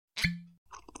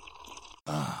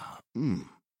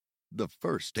The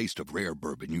first taste of rare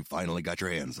bourbon you finally got your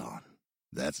hands on.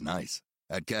 That's nice.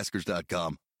 At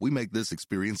Caskers.com, we make this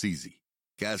experience easy.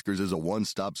 Caskers is a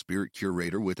one-stop spirit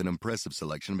curator with an impressive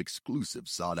selection of exclusive,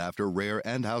 sought-after, rare,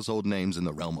 and household names in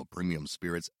the realm of premium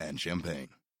spirits and champagne.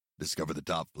 Discover the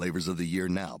top flavors of the year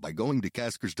now by going to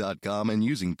Caskers.com and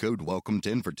using code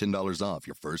WELCOME10 for $10 off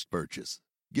your first purchase.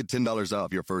 Get $10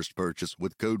 off your first purchase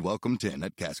with code WELCOME10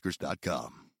 at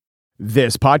Caskers.com.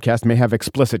 This podcast may have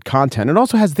explicit content and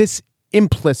also has this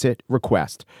implicit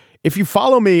request. If you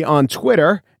follow me on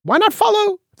Twitter, why not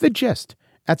follow The Gist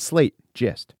at Slate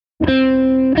Gist?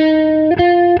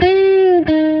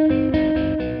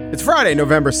 It's Friday,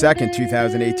 November 2nd,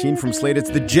 2018. From Slate,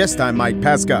 it's The Gist. I'm Mike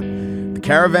Pesca. The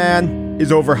caravan is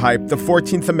overhyped. The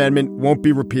 14th Amendment won't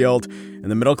be repealed.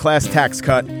 And the middle-class tax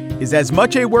cut is as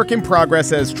much a work in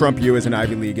progress as Trump U is an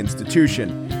Ivy League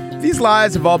institution. These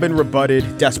lies have all been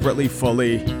rebutted desperately,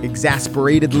 fully,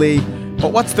 exasperatedly.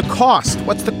 But what's the cost?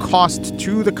 What's the cost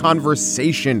to the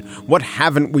conversation? What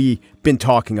haven't we been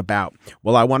talking about?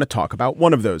 Well, I want to talk about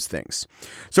one of those things.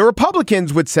 So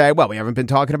Republicans would say, well, we haven't been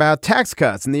talking about tax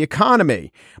cuts and the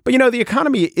economy. But, the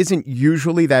economy isn't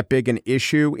usually that big an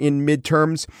issue in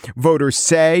midterms. Voters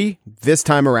say this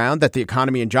time around that the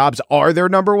economy and jobs are their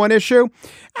number one issue.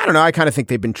 I don't know. I kind of think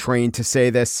they've been trained to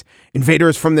say this.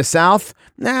 Invaders from the South?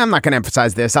 I'm not going to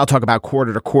emphasize this. I'll talk about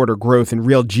quarter-to-quarter growth in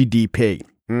real GDP.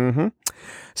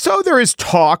 So there is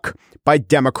talk by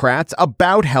Democrats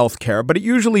about health care, but it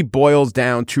usually boils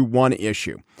down to one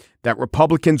issue, that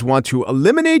Republicans want to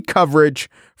eliminate coverage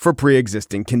for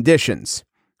pre-existing conditions.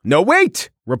 No, wait,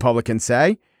 Republicans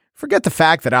say. Forget the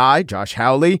fact that I, Josh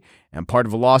Hawley, am part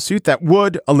of a lawsuit that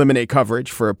would eliminate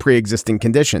coverage for pre-existing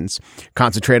conditions.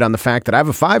 Concentrate on the fact that I have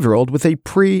a 5-year-old with a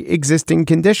pre-existing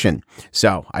condition.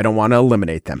 So I don't want to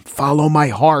eliminate them. Follow my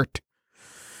heart.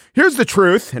 Here's the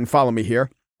truth, and follow me here.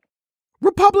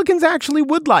 Republicans actually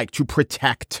would like to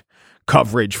protect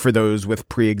coverage for those with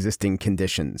pre-existing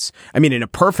conditions. I mean, in a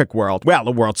perfect world, well,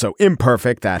 a world so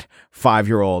imperfect that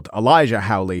 5-year-old Elijah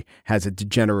Hawley has a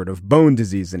degenerative bone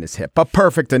disease in his hip, but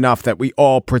perfect enough that we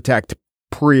all protect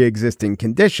pre-existing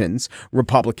conditions,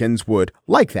 Republicans would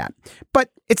like that.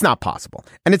 But it's not possible.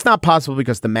 And it's not possible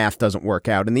because the math doesn't work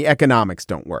out and the economics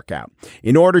don't work out.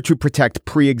 In order to protect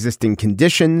pre-existing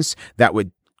conditions, that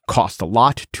would cost a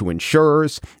lot to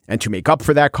insurers, and to make up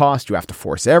for that cost, you have to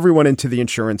force everyone into the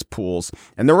insurance pools.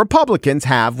 And the Republicans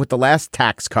have, with the last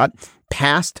tax cut,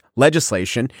 passed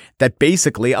legislation that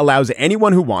basically allows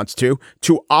anyone who wants to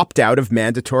opt out of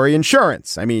mandatory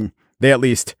insurance. I mean, they at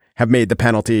least have made the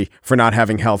penalty for not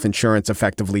having health insurance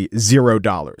effectively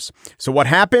 $0. So what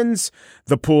happens?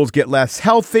 The pools get less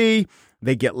healthy,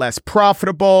 they get less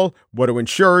profitable. What do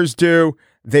insurers do?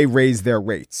 They raise their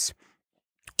rates.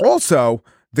 Also,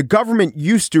 the government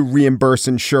used to reimburse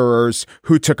insurers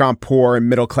who took on poor and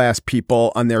middle-class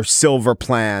people on their silver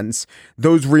plans.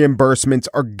 Those reimbursements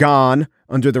are gone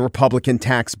under the Republican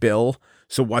tax bill.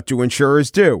 So what do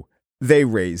insurers do? They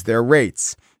raise their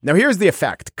rates. Now, here's the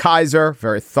effect. Kaiser,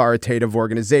 very authoritative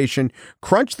organization,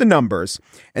 crunched the numbers,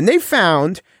 and they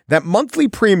found that monthly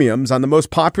premiums on the most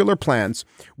popular plans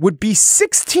would be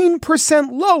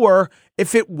 16% lower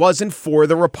if it wasn't for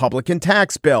the Republican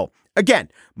tax bill. Again,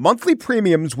 monthly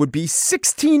premiums would be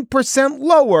 16%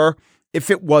 lower if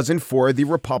it wasn't for the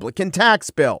Republican tax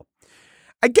bill.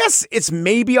 I guess it's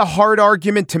maybe a hard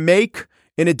argument to make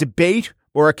in a debate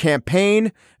or a campaign.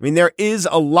 I mean, there is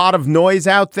a lot of noise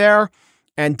out there,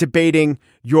 and debating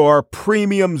your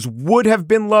premiums would have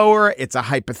been lower. It's a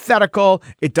hypothetical.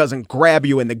 It doesn't grab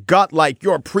you in the gut like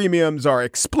your premiums are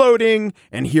exploding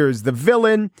and here's the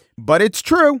villain. But it's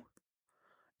true.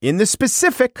 In the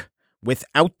specific,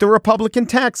 without the Republican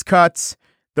tax cuts,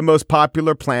 the most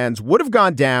popular plans would have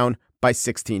gone down by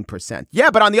 16%.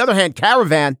 Yeah, but on the other hand,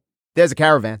 caravan, there's a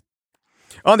caravan.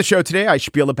 On the show today, I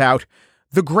spiel about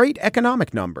the great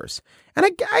economic numbers. And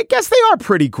I guess they are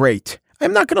pretty great.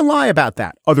 I'm not going to lie about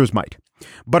that. Others might.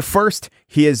 But first,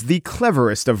 he is the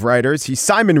cleverest of writers. He's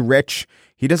Simon Rich.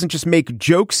 He doesn't just make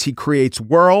jokes, he creates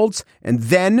worlds. And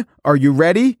then, are you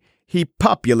ready? He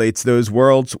populates those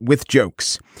worlds with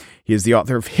jokes. He is the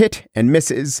author of Hit and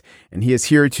Misses, and he is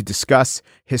here to discuss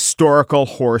historical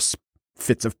horse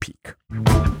fits of pique.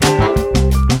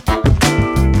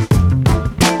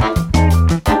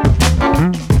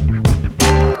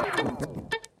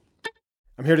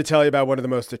 I'm here to tell you about one of the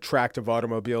most attractive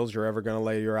automobiles you're ever going to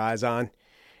lay your eyes on.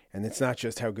 And it's not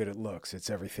just how good it looks, it's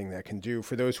everything that can do.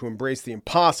 For those who embrace the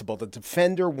impossible, the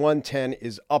Defender 110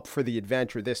 is up for the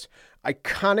adventure. This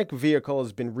iconic vehicle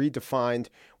has been redefined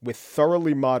with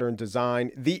thoroughly modern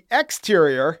design. The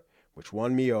exterior, which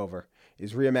won me over,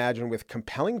 is reimagined with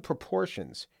compelling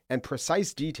proportions and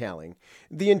precise detailing.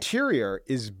 The interior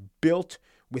is built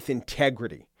with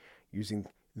integrity, using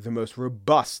the most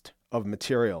robust of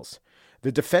materials.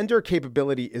 The Defender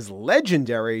capability is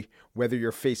legendary, whether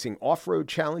you're facing off-road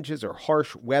challenges or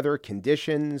harsh weather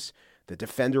conditions. The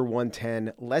Defender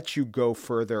 110 lets you go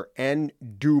further and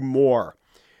do more.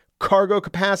 Cargo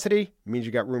capacity means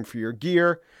you got room for your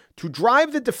gear. To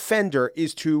drive the Defender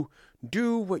is to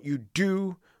do what you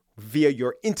do via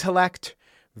your intellect,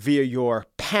 via your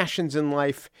passions in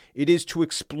life. It is to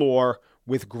explore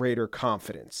with greater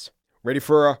confidence. Ready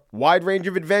for a wide range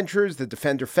of adventures? The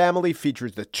Defender family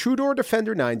features the two-door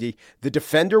Defender 90, the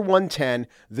Defender 110,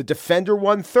 the Defender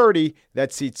 130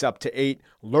 that seats up to 8.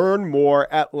 Learn more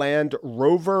at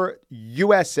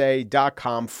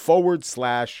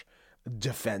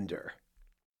landroverusa.com/Defender.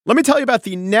 Let me tell you about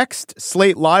the next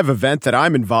Slate Live event that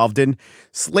I'm involved in.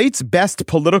 Slate's best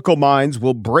political minds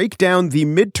will break down the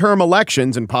midterm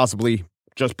elections and possibly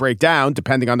just break down,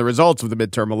 depending on the results of the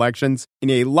midterm elections, in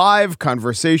a live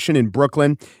conversation in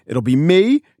Brooklyn. It'll be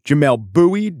me, Jamel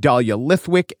Bowie, Dahlia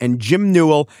Lithwick, and Jim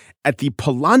Newell at the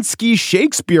Polanski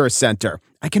Shakespeare Center.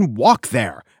 I can walk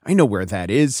there. I know where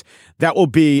that is. That will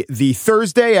be the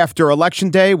Thursday after Election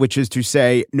Day, which is to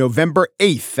say November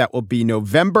 8th. That will be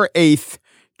November 8th.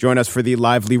 Join us for the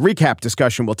lively recap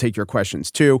discussion. We'll take your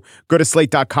questions too. Go to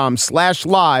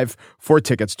slate.com/live for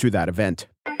tickets to that event.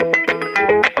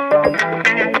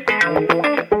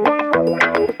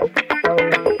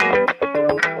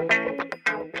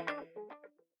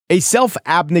 A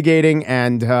self-abnegating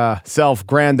and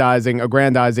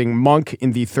aggrandizing monk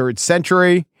in the 3rd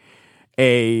century,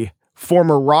 a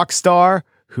former rock star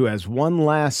who has one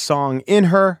last song in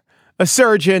her, a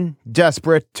surgeon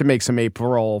desperate to make some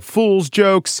April Fool's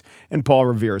jokes, and Paul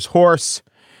Revere's horse.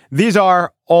 These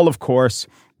are all, of course,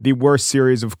 the worst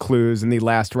series of clues in the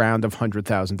last round of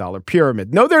 $100,000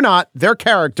 Pyramid. No, they're not. They're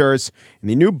characters in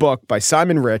the new book by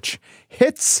Simon Rich,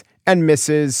 Hits and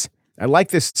Misses. I like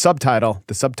this subtitle.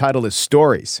 The subtitle is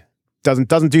Stories.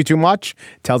 Doesn't do too much.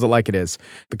 Tells it like it is.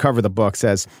 The cover of the book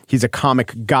says, he's a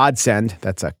comic godsend.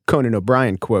 That's a Conan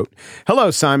O'Brien quote. Hello,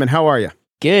 Simon. How are you?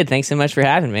 Good. Thanks so much for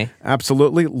having me.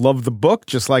 Absolutely. Love the book,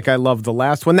 just like I love the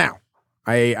last one. Now,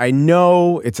 I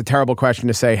know it's a terrible question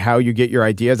to say how you get your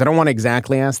ideas. I don't want to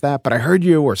exactly ask that, but I heard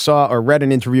you or saw or read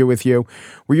an interview with you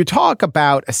where you talk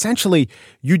about essentially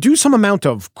you do some amount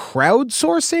of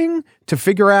crowdsourcing to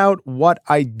figure out what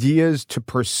ideas to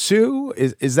pursue.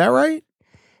 Is that right?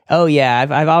 Oh, yeah.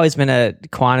 I've always been a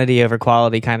quantity over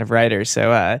quality kind of writer.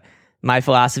 So my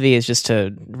philosophy is just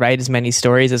to write as many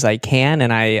stories as I can,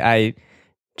 and I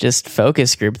just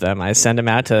focus group them. I send them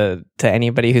out to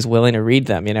anybody who's willing to read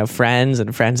them, friends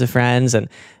and friends of friends. And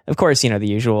of course, the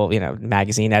usual,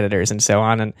 magazine editors and so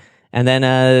on. And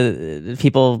then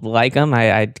people like them.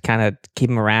 I kind of keep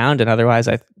them around, and otherwise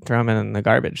I throw them in the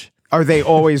garbage. Are they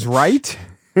always right?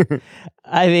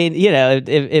 I mean,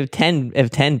 if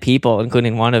 10 people,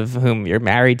 including one of whom you're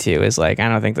married to, is like, I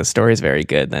don't think the story's very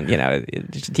good, then,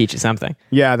 it should teach you something.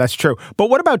 Yeah, that's true. But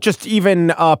what about just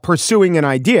even pursuing an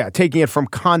idea, taking it from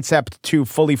concept to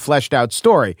fully fleshed out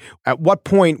story? At what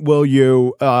point will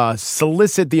you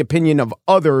solicit the opinion of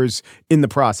others in the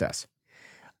process?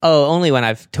 Oh, only when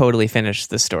I've totally finished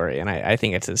the story, and I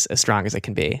think it's as strong as it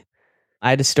can be.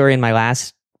 I had a story in my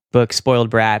last book, Spoiled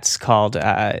Brats, called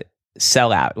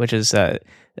Sellout, which is a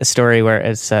story where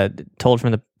it's told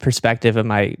from the perspective of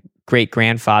my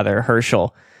great-grandfather,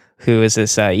 Herschel, who is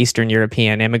this Eastern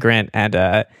European immigrant. And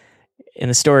in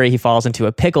the story, he falls into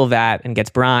a pickle vat and gets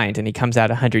brined, and he comes out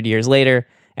 100 years later,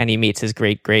 and he meets his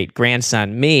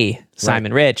great-great-grandson, me,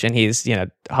 Simon Rich, and he's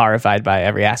horrified by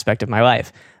every aspect of my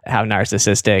life, how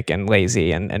narcissistic and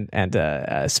lazy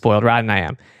and spoiled rotten I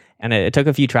am. And it took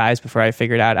a few tries before I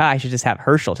figured out, I should just have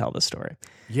Herschel tell the story.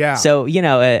 Yeah. So,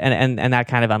 and that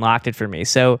kind of unlocked it for me.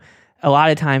 So a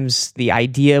lot of times the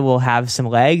idea will have some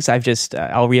legs.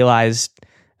 I'll realize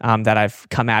that I've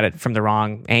come at it from the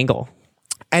wrong angle.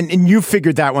 And you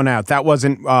figured that one out. That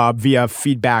wasn't via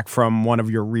feedback from one of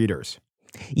your readers.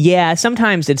 Yeah.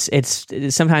 Sometimes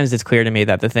it's clear to me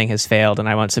that the thing has failed and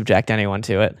I won't subject anyone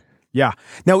to it. Yeah.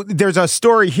 Now, there's a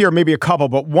story here, maybe a couple,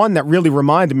 but one that really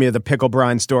reminded me of the pickle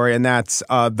brine story, and that's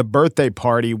the birthday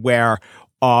party where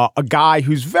a guy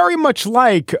who's very much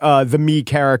like the me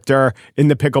character in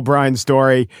the pickle brine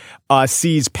story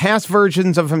sees past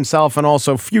versions of himself and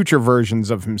also future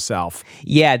versions of himself.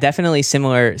 Yeah, definitely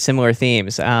similar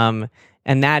themes. And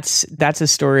that's a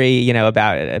story,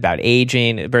 about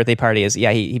aging. A birthday party is,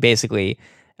 he basically...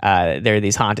 there are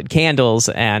these haunted candles,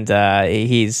 and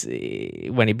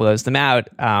when he blows them out,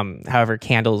 however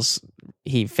candles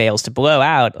he fails to blow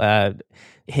out,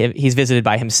 he's visited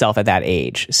by himself at that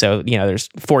age. So, there's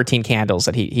 14 candles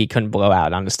that he couldn't blow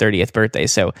out on his 30th birthday.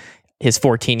 So his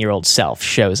 14-year-old self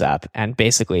shows up and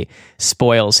basically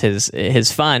spoils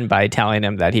his fun by telling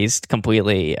him that he's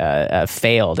completely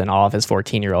failed in all of his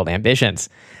 14-year-old ambitions.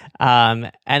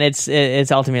 And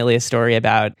it's ultimately a story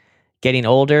about getting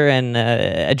older and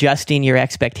adjusting your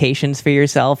expectations for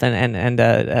yourself and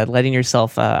letting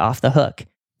yourself off the hook.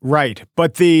 Right.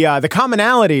 But the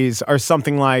commonalities are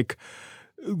something like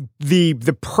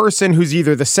the person who's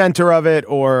either the center of it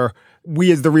or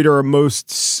we as the reader are most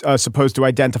supposed to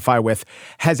identify with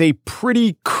has a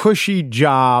pretty cushy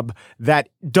job that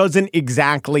doesn't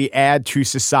exactly add to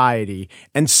society,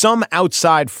 and some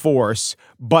outside force,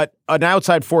 but an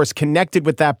outside force connected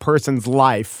with that person's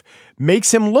life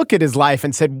makes him look at his life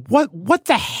and said, what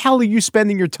the hell are you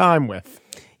spending your time with?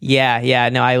 Yeah.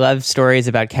 No, I love stories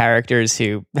about characters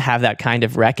who have that kind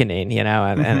of reckoning,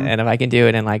 and if I can do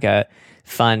it in like a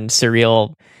fun,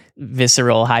 surreal,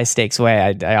 visceral, high stakes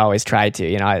way, I always try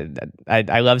to.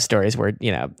 I love stories where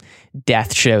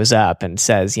death shows up and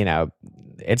says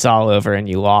it's all over and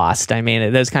you lost. I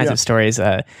mean, those kinds of stories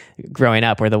growing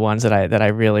up were the ones that I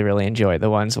really, really enjoyed. The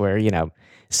ones where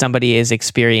somebody is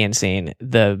experiencing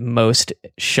the most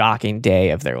shocking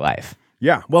day of their life.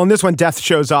 Yeah. Well, in this one, death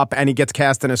shows up and he gets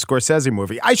cast in a Scorsese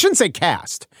movie. I shouldn't say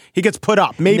cast. He gets put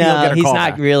up. Maybe he'll get a call. He's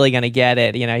not really going to get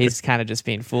it. He's kind of just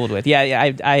being fooled with.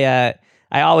 Yeah.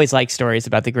 I always like stories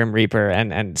about the Grim Reaper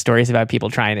and stories about people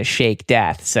trying to shake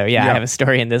death. So I have a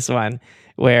story in this one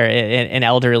where an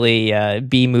elderly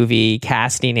B-movie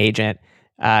casting agent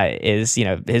is,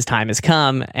 his time has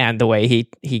come, and the way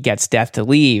he gets death to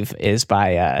leave is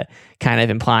by kind of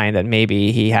implying that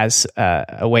maybe he has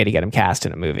a way to get him cast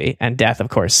in a movie. And death, of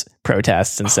course,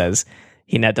 protests and says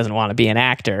he doesn't want to be an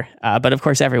actor, but of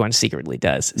course everyone secretly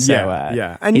does. So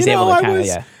and he's able to kind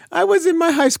of I was in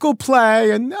my high school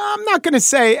play, and I'm not going to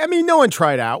say, no one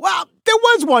tried out. Well, there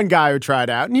was one guy who tried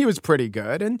out, and he was pretty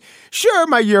good. And sure,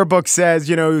 my yearbook says,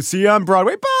 see you on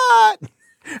Broadway, but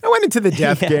I went into the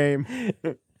death game.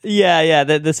 Yeah.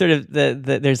 The sort of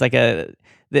there's like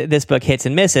this book hits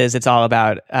and misses. It's all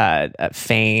about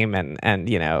fame and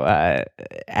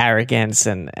arrogance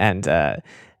and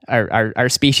our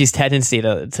species' tendency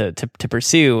to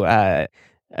pursue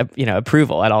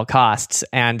approval at all costs.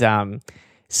 And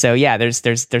so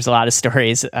there's a lot of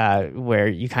stories where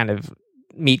you kind of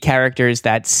meet characters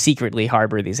that secretly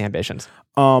harbor these ambitions.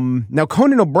 Now,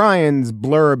 Conan O'Brien's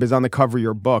blurb is on the cover of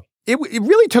your book. It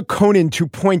really took Conan to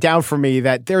point out for me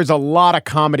that there's a lot of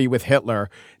comedy with Hitler.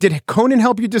 Did Conan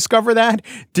help you discover that?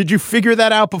 Did you figure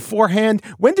that out beforehand?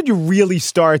 When did you really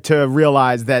start to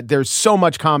realize that there's so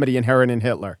much comedy inherent in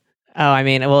Hitler? Oh, I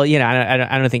mean, well,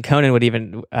 I don't think Conan would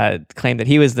even claim that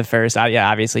he was the first.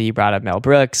 Obviously, you brought up Mel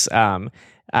Brooks.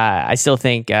 I still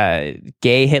think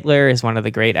Gay Hitler is one of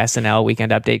the great SNL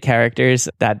Weekend Update characters.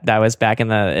 That was back in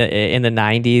the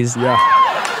 90s. Yeah.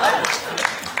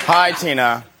 Hi,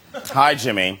 Tina. Hi,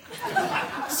 Jimmy.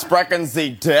 Sprechen Sie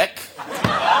Dick.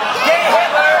 Gay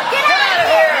Hitler! Get out of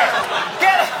here!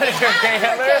 Get out of here, Gay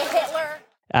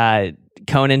Hitler!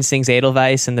 Conan sings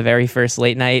Edelweiss in the very first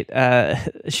late night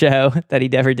show that he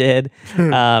ever did,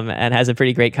 and has a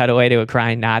pretty great cutaway to a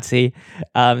crying Nazi.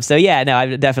 I'm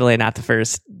definitely not the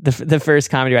first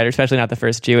comedy writer, especially not the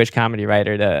first Jewish comedy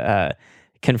writer to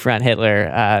confront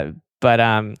Hitler.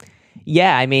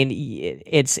 I mean,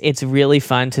 it's really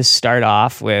fun to start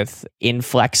off with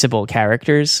inflexible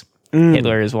characters.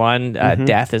 Hitler is one,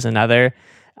 death is another.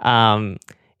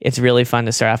 It's really fun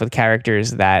to start off with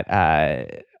characters that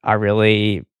are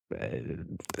really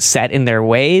set in their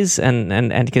ways,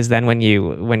 and because then when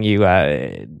you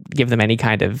give them any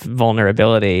kind of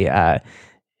vulnerability,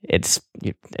 it's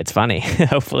funny.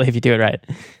 Hopefully, if you do it right.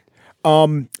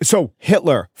 So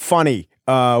Hitler, funny.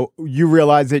 You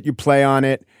realize it. You play on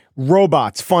it.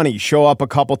 Robots, funny, show up a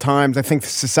couple times. I think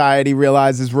society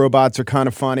realizes robots are kind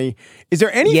of funny. Is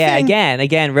there anything? Yeah,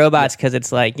 again, robots, because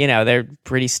it's like, they're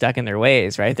pretty stuck in their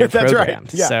ways, right? They're That's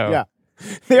programmed. Right. Yeah.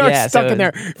 They are stuck in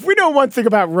there. If we know one thing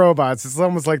about robots, it's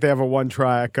almost like they have a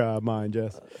one-track mind,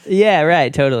 Jess. Yeah,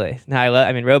 right, totally.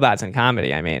 I mean, robots and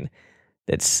comedy,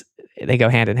 they go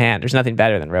hand in hand. There's nothing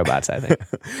better than robots, I think.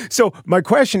 So my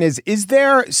question is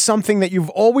there something that you've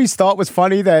always thought was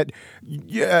funny that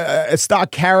a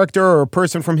stock character or a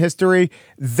person from history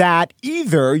that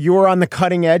either you were on the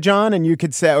cutting edge on and you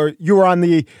could say, or you were on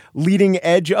the leading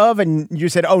edge of and you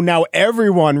said, oh, now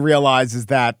everyone realizes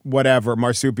that whatever,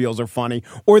 marsupials are funny,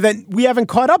 or that we haven't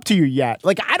caught up to you yet?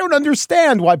 Like, I don't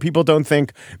understand why people don't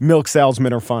think milk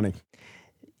salesmen are funny.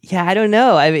 Yeah, I don't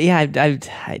know. I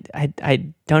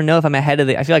don't know if I'm ahead of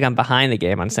I feel like I'm behind the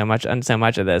game on so much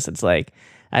of this. It's like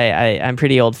I'm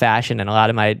pretty old fashioned in a lot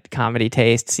of my comedy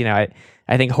tastes.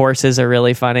 I think horses are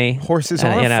really funny. Horses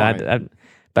are funny.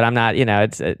 But I'm not.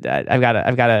 I've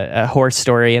got a horse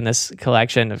story in this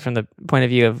collection from the point of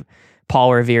view of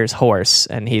Paul Revere's horse,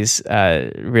 and he's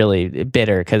really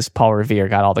bitter because Paul Revere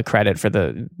got all the credit for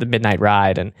the midnight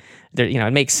ride, and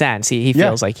it makes sense. He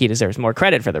feels like he deserves more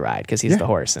credit for the ride because he's the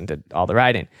horse and did all the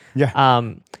riding. Yeah.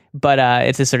 But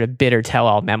it's a sort of bitter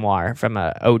tell-all memoir from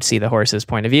Oatsy the horse's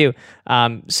point of view.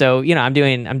 So I'm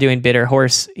doing bitter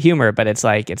horse humor, but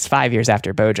it's 5 years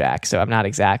after BoJack, so I'm not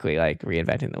exactly like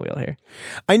reinventing the wheel here.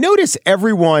 I notice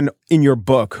everyone in your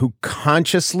book who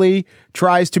consciously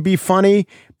tries to be funny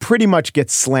pretty much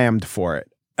gets slammed for it,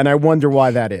 and I wonder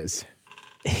why that is.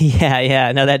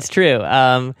 Yeah, no, that's true.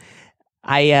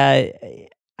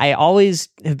 I always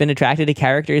have been attracted to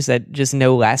characters that just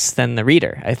know less than the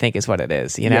reader, I think is what it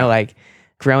is. Like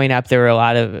growing up, there were a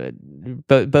lot of,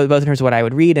 both in terms of what I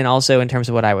would read and also in terms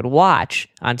of what I would watch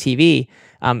on TV,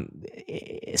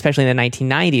 especially in the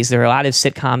 1990s, there were a lot of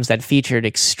sitcoms that featured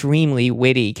extremely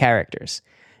witty characters.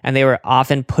 And they were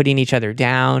often putting each other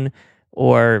down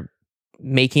or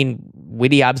making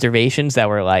witty observations that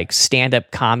were like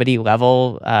stand-up comedy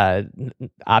level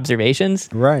observations.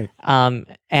 Right.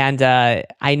 And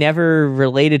I never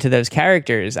related to those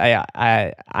characters.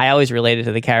 I always related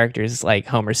to the characters like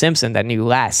Homer Simpson that knew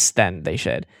less than they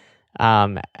should.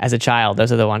 As a child,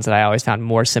 those are the ones that I always found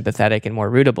more sympathetic and more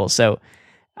rootable. So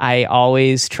I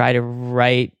always try to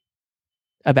write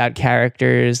about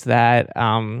characters that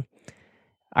are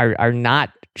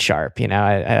not sharp.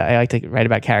 I like to write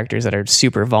about characters that are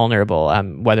super vulnerable,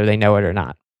 whether they know it or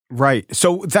not. Right.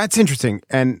 So that's interesting.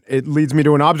 And it leads me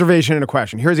to an observation and a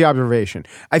question. Here's the observation.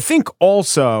 I think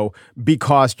also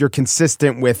because you're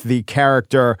consistent with the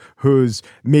character who's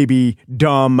maybe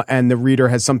dumb and the reader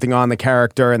has something on the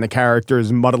character and the character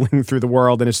is muddling through the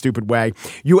world in a stupid way,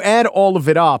 you add all of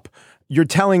it up. You're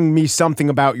telling me something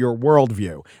about your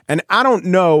worldview. And I don't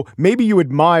know, maybe you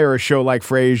admire a show like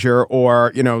Frasier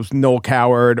or, Noel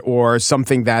Coward or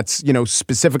something that's,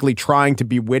 specifically trying to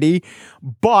be witty.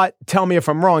 But tell me if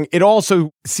I'm wrong, it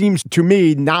also seems to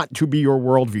me not to be your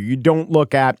worldview. You don't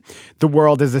look at the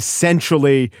world as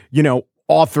essentially,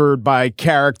 authored by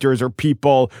characters or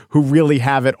people who really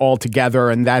have it all together,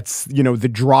 and that's the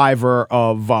driver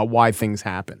of why things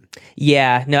happen.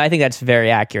 Yeah, no, I think that's very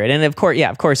accurate, and of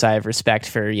course, I have respect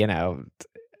for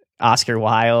Oscar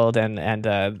Wilde and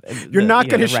you're not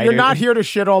here to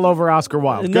shit all over Oscar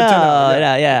Wilde. Good to know.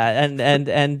 Yeah,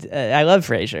 and I love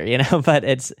Frasier, but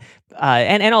it's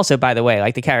and also, by the way,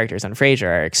 like the characters on Frasier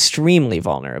are extremely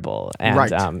vulnerable, and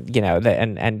right.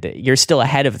 And you're still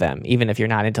ahead of them, even if you're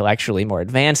not intellectually more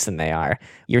advanced than they are.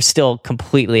 You're still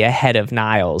completely ahead of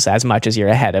Niles as much as you're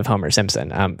ahead of Homer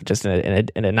Simpson, just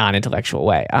in a non-intellectual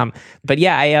way. But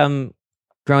yeah,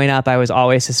 growing up, I was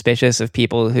always suspicious of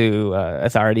people who,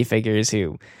 authority figures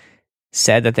who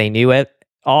said that they knew it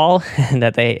all and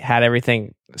that they had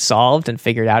everything solved and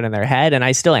figured out in their head, and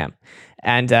I still am.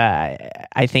 And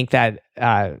I think that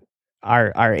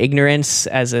our ignorance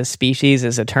as a species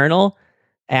is eternal,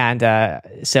 and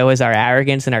so is our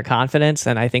arrogance and our confidence,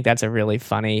 and I think that's a really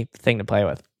funny thing to play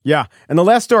with. Yeah. And the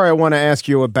last story I want to ask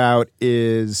you about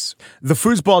is the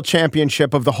foosball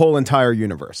championship of the whole entire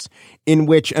universe, in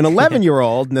which an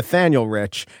 11-year-old, Nathaniel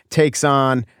Rich, takes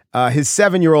on his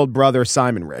 7-year-old brother,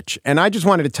 Simon Rich. And I just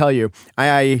wanted to tell you,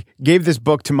 I gave this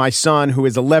book to my son, who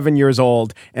is 11 years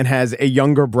old and has a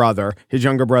younger brother. His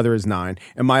younger brother is 9.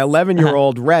 And my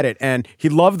 11-year-old read it, and he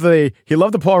loved the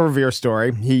Paul Revere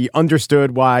story. He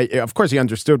understood why, of course, he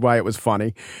understood why it was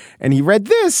funny. And he read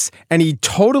this, and he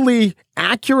totally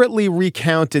accurately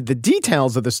recounted the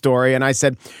details of the story. And I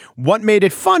said, what made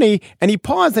it funny? And he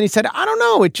paused and he said, I don't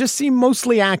know. It just seemed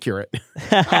mostly accurate.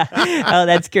 Oh,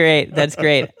 that's great. That's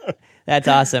great. That's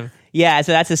awesome. Yeah.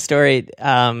 So that's a story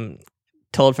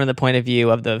told from the point of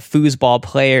view of the foosball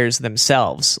players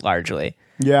themselves, largely.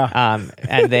 Yeah.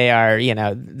 And they are,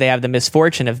 they have the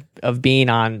misfortune of being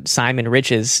on Simon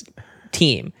Rich's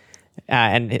team.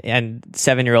 And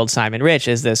 7-year-old Simon Rich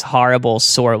is this horrible,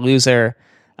 sore loser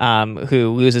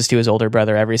who loses to his older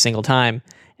brother every single time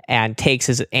and takes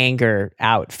his anger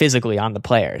out physically on the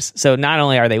players. So not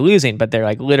only are they losing, but they're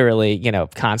like literally,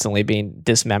 constantly being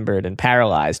dismembered and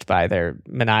paralyzed by their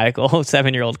maniacal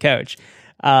 7-year-old coach.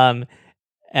 It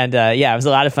was a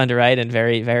lot of fun to write and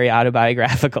very, very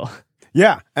autobiographical.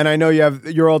 Yeah, and I know you have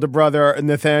your older brother,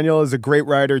 Nathaniel, is a great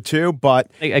writer too, but...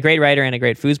 A great writer and a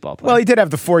great foosball player. Well, he did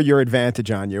have the 4-year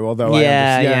advantage on you, although...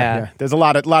 Yeah. There's a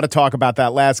lot of talk about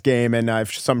that last game, and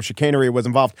some chicanery was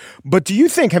involved. But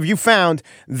have you found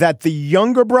that the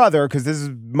younger brother, because this is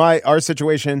our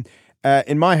situation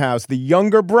in my house, the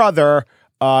younger brother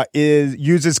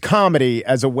uses comedy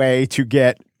as a way to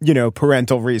get,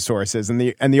 parental resources, and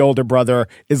the older brother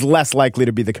is less likely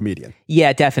to be the comedian.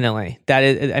 Yeah, definitely. That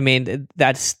is, I mean,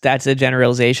 that's a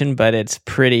generalization, but it's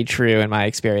pretty true in my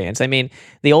experience. I mean,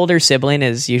 the older sibling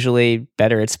is usually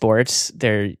better at sports.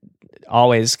 They're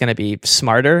always going to be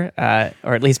smarter,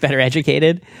 or at least better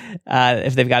educated,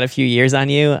 if they've got a few years on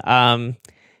you.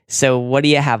 So what do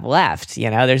you have left?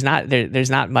 There's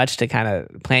not much to kind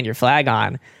of plant your flag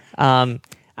on.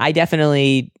 I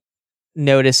definitely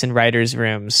notice in writers'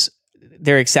 rooms,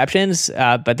 there are exceptions,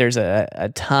 but there's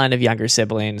a ton of younger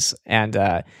siblings and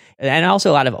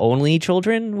also a lot of only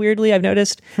children, weirdly, I've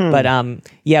noticed. But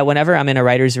whenever I'm in a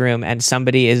writer's room and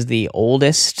somebody is the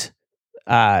oldest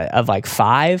of like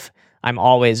 5, I'm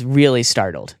always really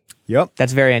startled. Yep.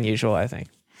 That's very unusual, I think.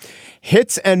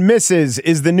 Hits and Misses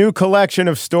is the new collection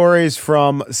of stories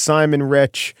from Simon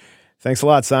Rich. Thanks a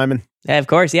lot, Simon. Yeah, of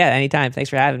course. Yeah, anytime. Thanks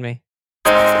for having me.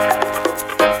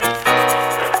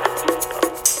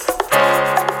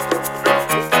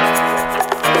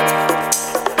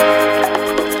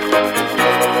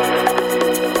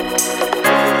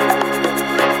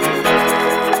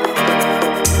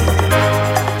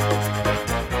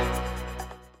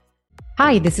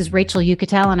 Hi, this is Rachel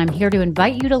Yucatel, and I'm here to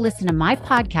invite you to listen to my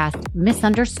podcast,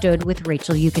 Misunderstood with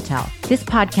Rachel Yucatel. This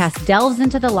podcast delves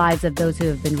into the lives of those who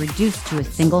have been reduced to a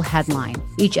single headline.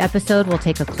 Each episode will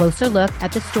take a closer look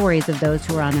at the stories of those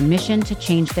who are on a mission to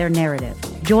change their narrative.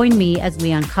 Join me as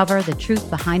we uncover the truth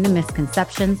behind the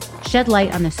misconceptions, shed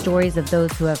light on the stories of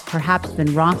those who have perhaps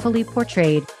been wrongfully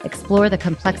portrayed, explore the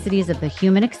complexities of the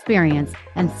human experience,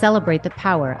 and celebrate the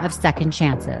power of second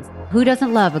chances. Who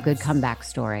doesn't love a good comeback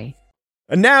story?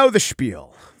 And now the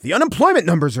spiel. The unemployment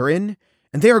numbers are in,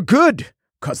 and they are good,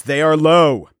 because they are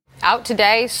low. Out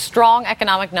today, strong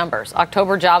economic numbers.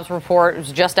 October jobs report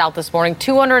was just out this morning.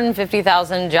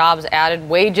 250,000 jobs added.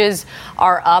 Wages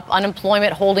are up.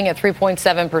 Unemployment holding at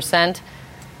 3.7%.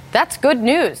 That's good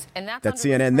news. And that's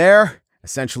CNN there,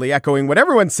 essentially echoing what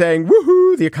everyone's saying.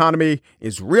 Woohoo, the economy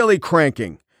is really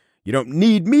cranking. You don't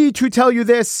need me to tell you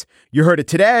this. You heard it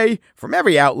today from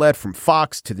every outlet, from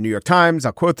Fox to the New York Times.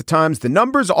 I'll quote the Times. The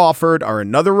numbers offered are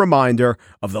another reminder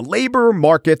of the labor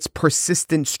market's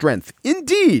persistent strength.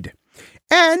 Indeed.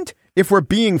 And if we're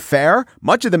being fair,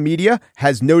 much of the media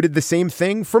has noted the same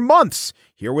thing for months.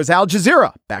 Here was Al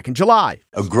Jazeera back in July.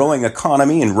 A growing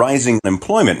economy and rising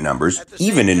employment numbers,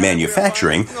 even in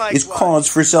manufacturing, is cause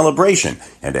for celebration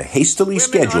and a hastily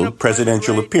scheduled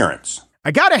presidential appearance. I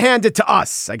got to hand it to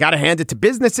us. I got to hand it to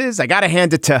businesses. I got to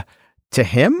hand it to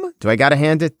him. Do I got to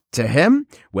hand it to him?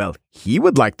 Well, he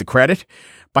would like the credit.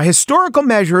 By historical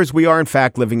measures, we are in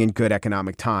fact living in good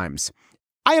economic times.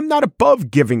 I am not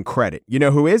above giving credit. You know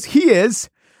who is? He is.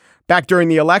 Back during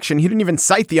the election, he didn't even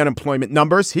cite the unemployment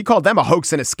numbers. He called them a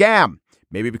hoax and a scam.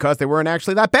 Maybe because they weren't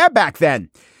actually that bad back then.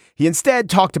 He instead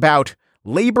talked about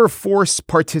labor force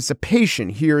participation.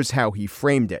 Here's how he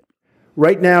framed it.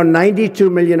 Right now, 92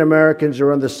 million Americans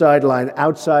are on the sideline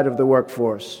outside of the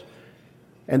workforce,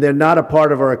 and they're not a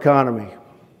part of our economy.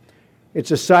 It's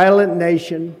a silent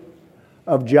nation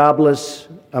of jobless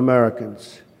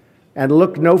Americans. And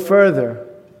look no further,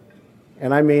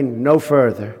 and I mean no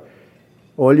further.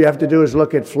 All you have to do is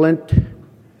look at Flint,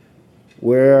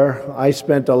 where I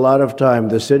spent a lot of time,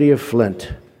 the city of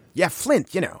Flint. Yeah,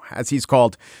 Flint, as he's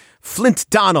called. Flint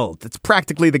Donald. That's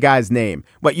practically the guy's name.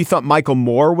 What, you thought Michael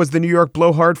Moore was the New York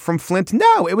blowhard from Flint?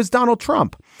 No, it was Donald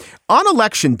Trump. On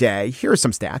election day, here are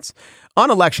some stats.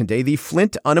 On election day, the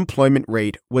Flint unemployment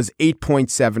rate was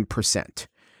 8.7%.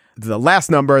 The last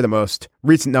number, the most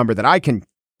recent number that I can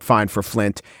find for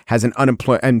Flint, has an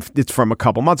and it's from a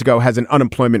couple months ago, has an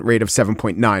unemployment rate of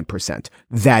 7.9%.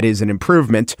 That is an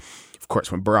improvement. Of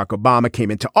course, when Barack Obama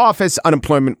came into office,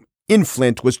 unemployment in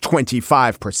Flint was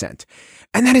 25%.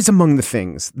 And that is among the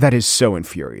things that is so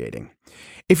infuriating.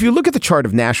 If you look at the chart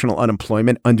of national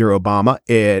unemployment under Obama,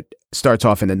 it starts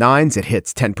off in the 9s. It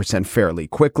hits 10% fairly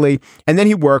quickly. And then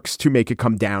he works to make it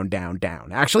come down, down,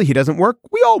 down. Actually, he doesn't work.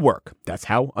 We all work. That's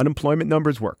how unemployment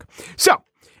numbers work. So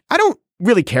I don't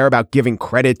really care about giving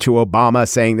credit to Obama,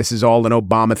 saying this is all an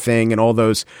Obama thing and all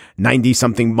those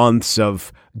 90-something months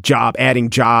of adding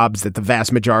jobs that the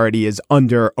vast majority is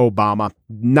under Obama.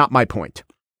 Not my point.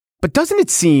 But doesn't it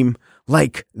seem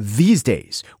like these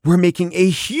days we're making a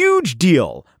huge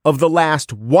deal of the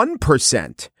last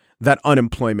 1% that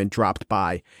unemployment dropped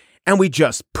by, and we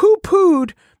just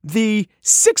poo-pooed the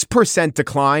 6%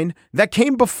 decline that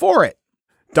came before it?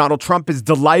 Donald Trump is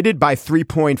delighted by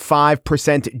 3.5%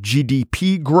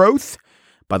 GDP growth.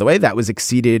 By the way, that was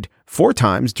exceeded 4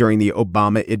 times during the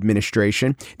Obama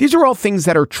administration. These are all things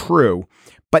that are true.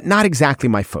 but not exactly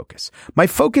my focus. My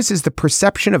focus is the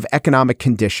perception of economic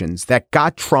conditions that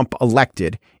got Trump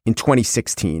elected in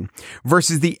 2016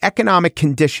 versus the economic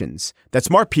conditions that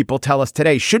smart people tell us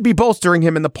today should be bolstering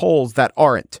him in the polls that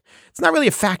aren't. It's not really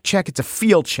a fact check, it's a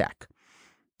feel check.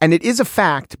 And it is a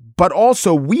fact, but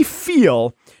also we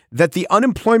feel that the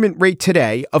unemployment rate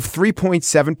today of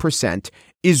 3.7%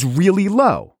 is really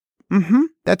low.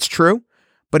 That's true.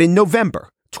 But in November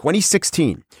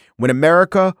 2016, when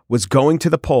America was going to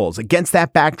the polls against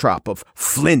that backdrop of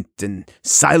Flint and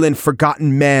silent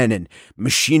forgotten men and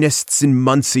machinists in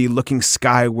Muncie looking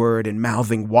skyward and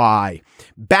mouthing why,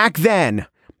 back then,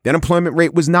 the unemployment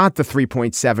rate was not the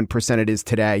 3.7% it is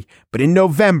today, but in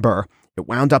November, it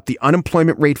wound up the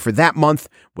unemployment rate for that month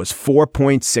was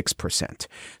 4.6%.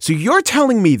 So you're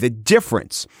telling me the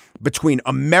difference between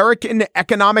American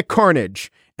economic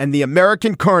carnage and the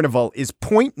American carnival is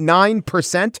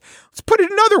 0.9%? Let's put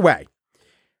it another way.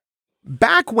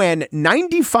 Back when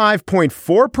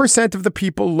 95.4% of the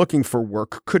people looking for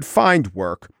work could find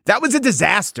work, that was a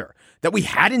disaster that we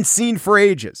hadn't seen for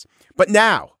ages. But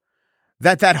now,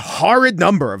 that horrid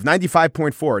number of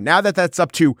 95.4, now that's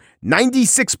up to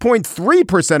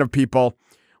 96.3% of people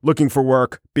looking for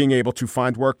work, being able to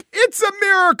find work, it's a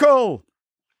miracle.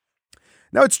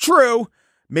 Now, it's true.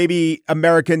 Maybe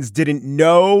Americans didn't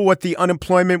know what the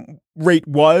unemployment rate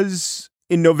was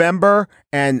in November,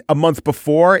 and a month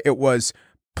before it was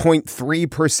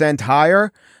 0.3%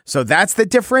 higher. So that's the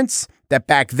difference, that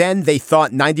back then they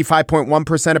thought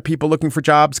 95.1% of people looking for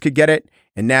jobs could get it,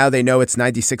 and now they know it's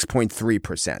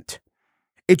 96.3%.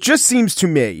 It just seems to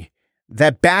me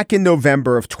that back in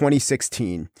November of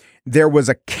 2016, there was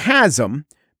a chasm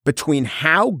between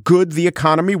how good the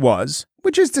economy was,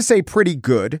 which is to say pretty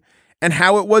good, and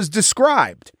how it was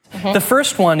described. The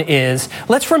first one is,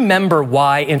 let's remember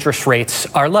why interest rates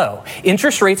are low.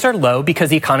 Interest rates are low because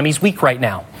the economy is weak right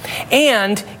now.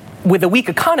 And with a weak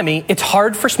economy, it's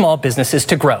hard for small businesses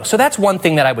to grow. So that's one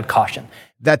thing that I would caution.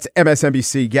 That's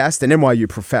MSNBC guest and NYU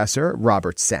professor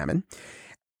Robert Salmon.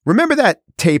 Remember that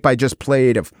tape I just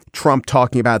played of Trump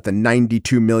talking about the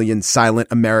 92 million silent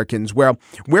Americans? Well,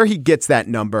 where he gets that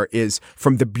number is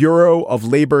from the Bureau of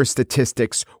Labor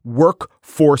Statistics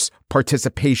workforce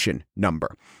participation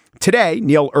number. Today,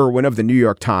 Neil Irwin of the New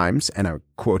York Times, and I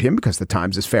quote him because the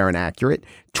Times is fair and accurate,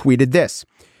 tweeted this: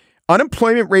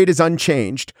 unemployment rate is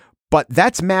unchanged, but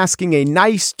that's masking a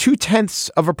nice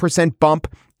 0.2%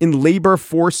 bump in labor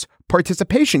force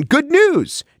participation. Good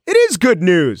news. It is good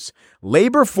news.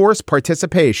 Labor force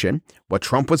participation, what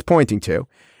Trump was pointing to,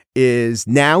 is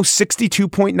now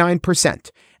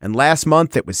 62.9%. And last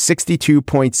month it was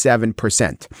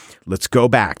 62.7%. Let's go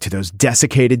back to those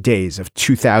desiccated days of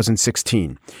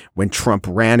 2016 when Trump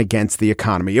ran against the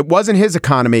economy. It wasn't his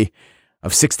economy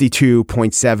of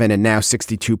 62.7 and now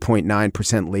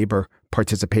 62.9% labor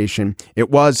participation.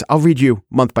 It was, I'll read you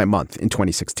month by month in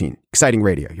 2016. Exciting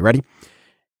radio. You ready?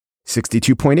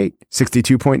 62.8,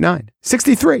 62.9,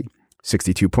 63,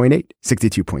 62.8,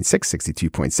 62.6,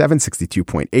 62.7,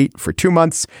 62.8 for 2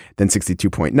 months, then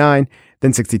 62.9,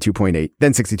 then 62.8,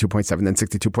 then 62.7, then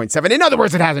 62.7. In other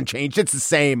words, it hasn't changed. It's the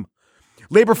same.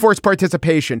 Labor force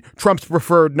participation, Trump's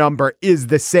preferred number, is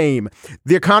the same.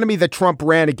 The economy that Trump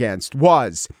ran against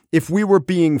was, if we were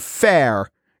being fair,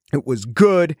 it was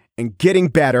good and getting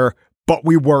better, but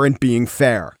we weren't being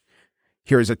fair.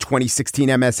 Here's a 2016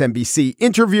 MSNBC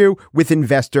interview with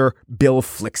investor Bill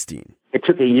Flickstein. It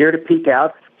took a year to peak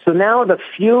out. So now the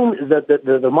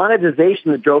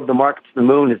monetization that drove the market to the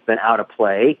moon has been out of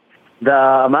play. The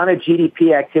amount of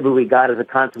GDP activity we got as a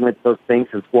consequence of those things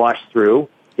has washed through.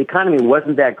 The economy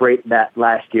wasn't that great that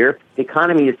last year. The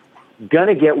economy is going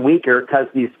to get weaker because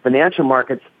these financial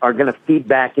markets are going to feed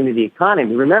back into the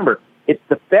economy. Remember, it's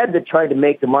the Fed that tried to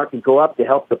make the market go up to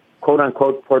help the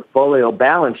quote-unquote portfolio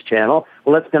balance channel.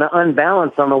 Well, it's going to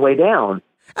unbalance on the way down.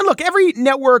 And look, every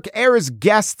network airs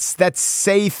guests that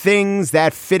say things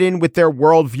that fit in with their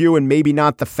worldview and maybe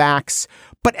not the facts.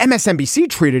 But MSNBC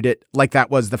treated it like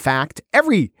that was the fact.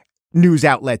 Every news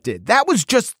outlet did. That was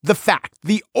just the fact.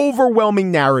 The overwhelming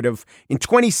narrative in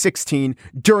 2016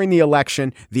 during the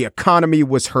election, the economy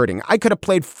was hurting. I could have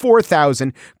played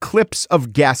 4,000 clips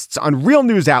of guests on real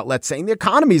news outlets saying the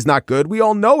economy's not good. We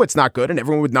all know it's not good. And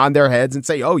everyone would nod their heads and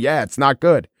say, oh, yeah, it's not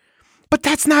good. But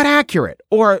that's not accurate.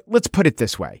 Or let's put it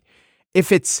this way.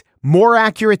 If it's more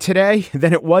accurate today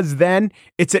than it was then,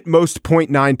 it's at most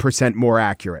 0.9% more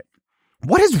accurate.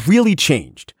 What has really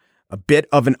changed a bit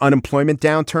of an unemployment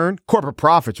downturn. Corporate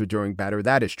profits are doing better.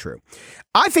 That is true.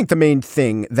 I think the main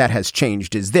thing that has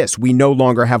changed is this. We no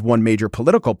longer have one major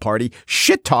political party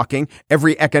shit-talking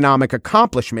every economic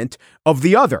accomplishment of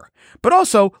the other. But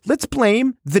also, let's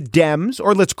blame the Dems,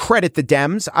 or let's credit the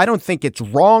Dems. I don't think it's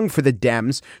wrong for the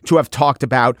Dems to have talked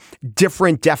about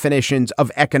different definitions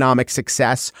of economic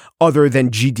success other than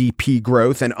GDP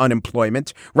growth and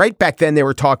unemployment. Right back then, they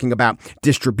were talking about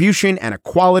distribution and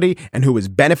equality and who was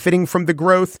benefiting from the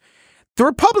growth. The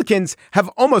Republicans have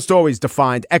almost always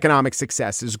defined economic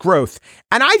success as growth.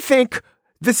 And I think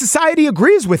the society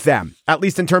agrees with them, at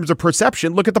least in terms of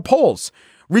perception. Look at the polls.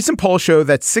 Recent polls show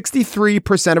that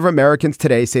 63% of Americans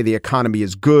today say the economy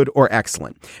is good or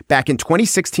excellent. Back in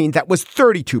 2016, that was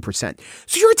 32%.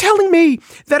 So you're telling me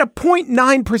that a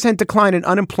 0.9% decline in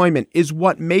unemployment is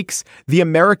what makes the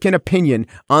American opinion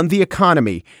on the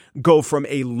economy go from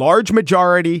a large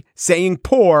majority saying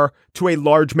poor to a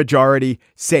large majority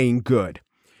saying good.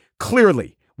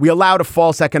 Clearly, we allowed a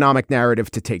false economic narrative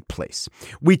to take place.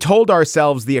 We told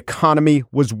ourselves the economy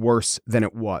was worse than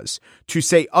it was. To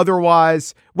say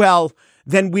otherwise, well,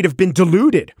 then we'd have been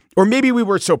deluded. Or maybe we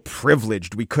were so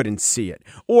privileged we couldn't see it.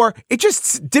 Or it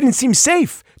just didn't seem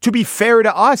safe. To be fair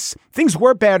to us, things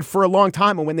were bad for a long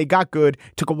time, and when they got good,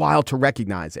 it took a while to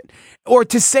recognize it. Or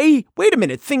to say, wait a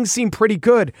minute, things seem pretty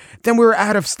good, then we were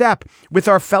out of step with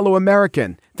our fellow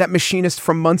American, that machinist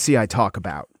from Muncie I talk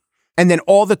about. And then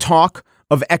all the talk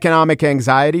of economic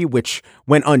anxiety, which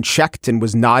went unchecked and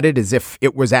was nodded as if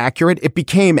it was accurate, it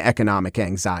became economic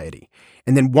anxiety.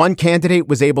 And then one candidate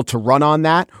was able to run on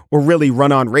that, or really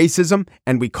run on racism,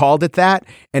 and we called it that,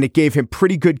 and it gave him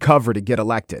pretty good cover to get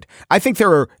elected. I think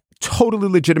there are totally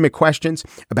legitimate questions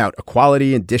about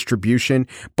equality and distribution,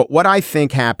 but what I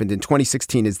think happened in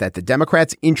 2016 is that the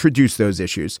Democrats introduced those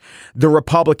issues. The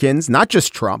Republicans, not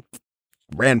just Trump,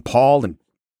 Rand Paul and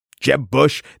Jeb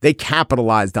Bush, they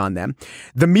capitalized on them.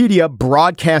 The media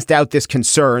broadcast out this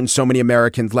concern so many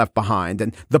Americans left behind,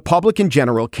 and the public in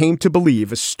general came to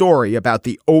believe a story about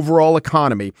the overall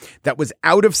economy that was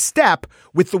out of step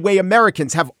with the way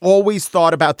Americans have always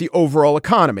thought about the overall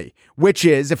economy, which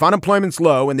is if unemployment's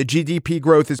low and the GDP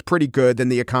growth is pretty good, then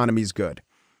the economy's good.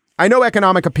 I know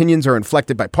economic opinions are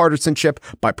inflected by partisanship,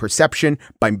 by perception,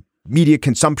 by media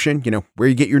consumption, where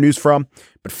you get your news from.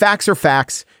 But facts are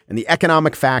facts, and the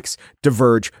economic facts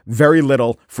diverge very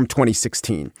little from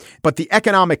 2016. But the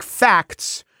economic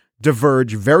facts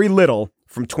diverge very little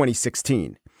from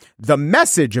 2016. The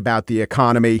message about the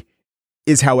economy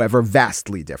is, however,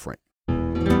 vastly different.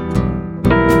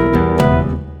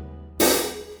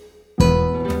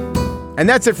 And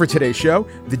that's it for today's show.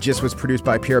 The Gist was produced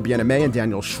by Pierre Bien-Aimé and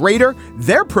Daniel Schrader.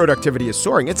 Their productivity is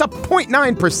soaring. It's up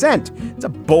 0.9%. It's a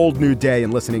bold new day in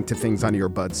listening to things on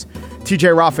earbuds.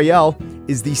 TJ Raphael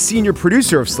is the senior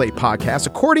producer of Slate Podcasts.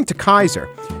 According to Kaiser,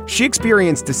 she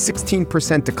experienced a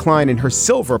 16% decline in her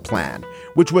silver plan,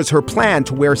 which was her plan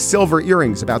to wear silver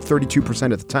earrings about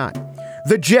 32% of the time.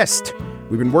 The Gist.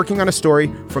 We've been working on a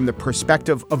story from the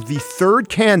perspective of the third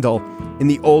candle in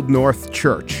the Old North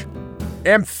Church.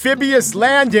 Amphibious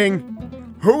landing.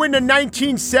 Who in the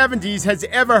 1970s has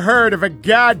ever heard of a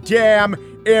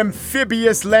goddamn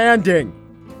amphibious landing?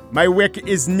 My wick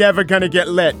is never gonna get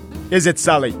lit, is it,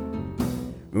 Sully?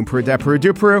 Umperu depperu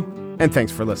duperu, and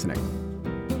thanks for listening.